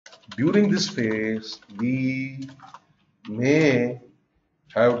during this phase, we may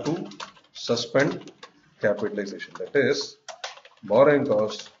have to suspend capitalization. That is, borrowing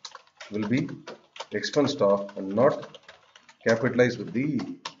cost will be expensed off and not capitalized with the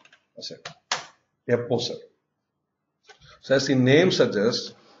asset. Opposite. So as the name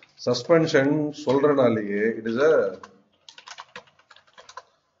suggests, suspension it is a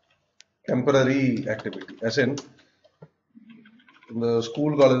temporary activity. As in the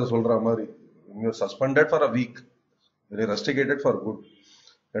school college when you're suspended for a week, you're rusticated for good.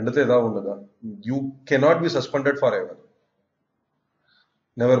 You cannot be suspended forever.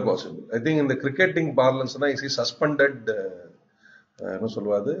 Never possible. I think in the cricketing parlance, I see suspended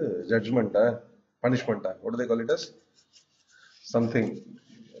judgment, punishment. What do they call it as? Something.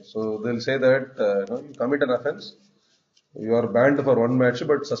 So they'll say that you commit an offense, you are banned for one match,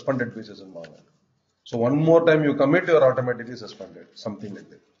 but suspended basis in one. So one more time you commit, you are automatically suspended. Something like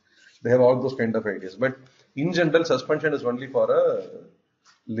that. They have all those kind of ideas. But in general, suspension is only for a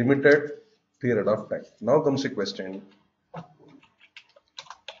limited period of time. Now comes the question.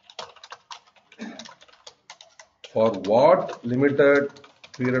 For what limited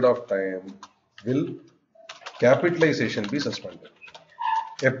period of time will capitalization be suspended?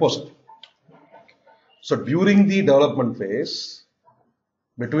 Opposite. So during the development phase,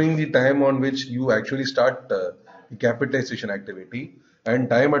 between the time on which you actually start the capitalization activity and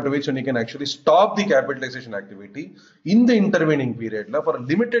time at which you can actually stop the capitalization activity, in the intervening period, for a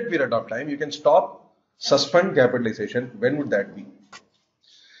limited period of time, you can suspend capitalization. When would that be?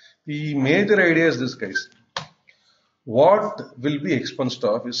 The major idea is this, guys. What will be expensed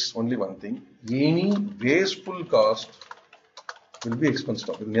off is only one thing. Any wasteful cost will be expensed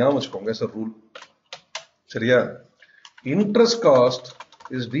off. As a rule. Interest cost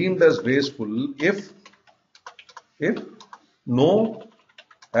is deemed as wasteful if no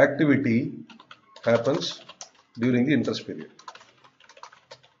activity happens during the interest period.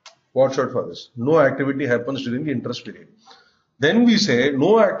 Watch out for this. No activity happens during the interest period. Then we say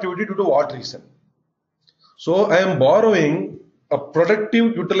no activity due to what reason? So I am borrowing. A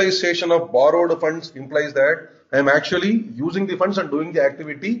productive utilization of borrowed funds implies that I am actually using the funds and doing the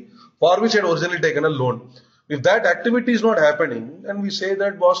activity for which I had originally taken a loan. If that activity is not happening, then we say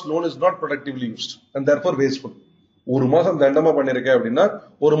that loan is not productively used and therefore wasteful. ஒரு மாசம் தண்டமா பண்ணிருக்கேன் அப்படின்னா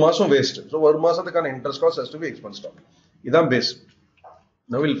ஒரு மாசம் waste. So ஒரு மாசத்துக்கான interest cost has to be expensed off. இதான் base.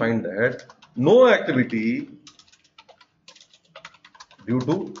 Now we'll find that no activity due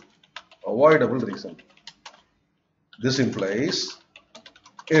to avoidable reason. This implies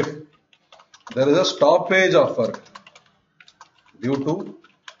if there is a stoppage of work due to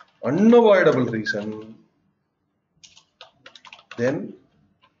unavoidable reason, then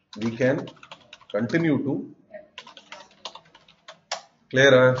we can continue to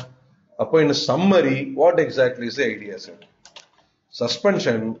clear. In summary, what exactly is the idea, sir?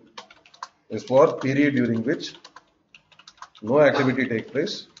 Suspension is for period during which no activity takes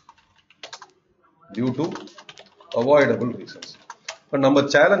place due to avoidable reasons. But number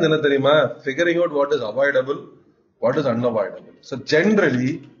challenge is figuring out what is avoidable, what is unavoidable. So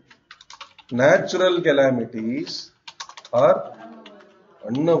generally, natural calamities are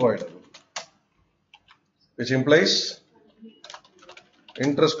unavoidable, which implies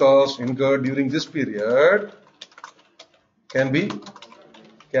interest costs incurred during this period can be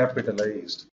capitalized.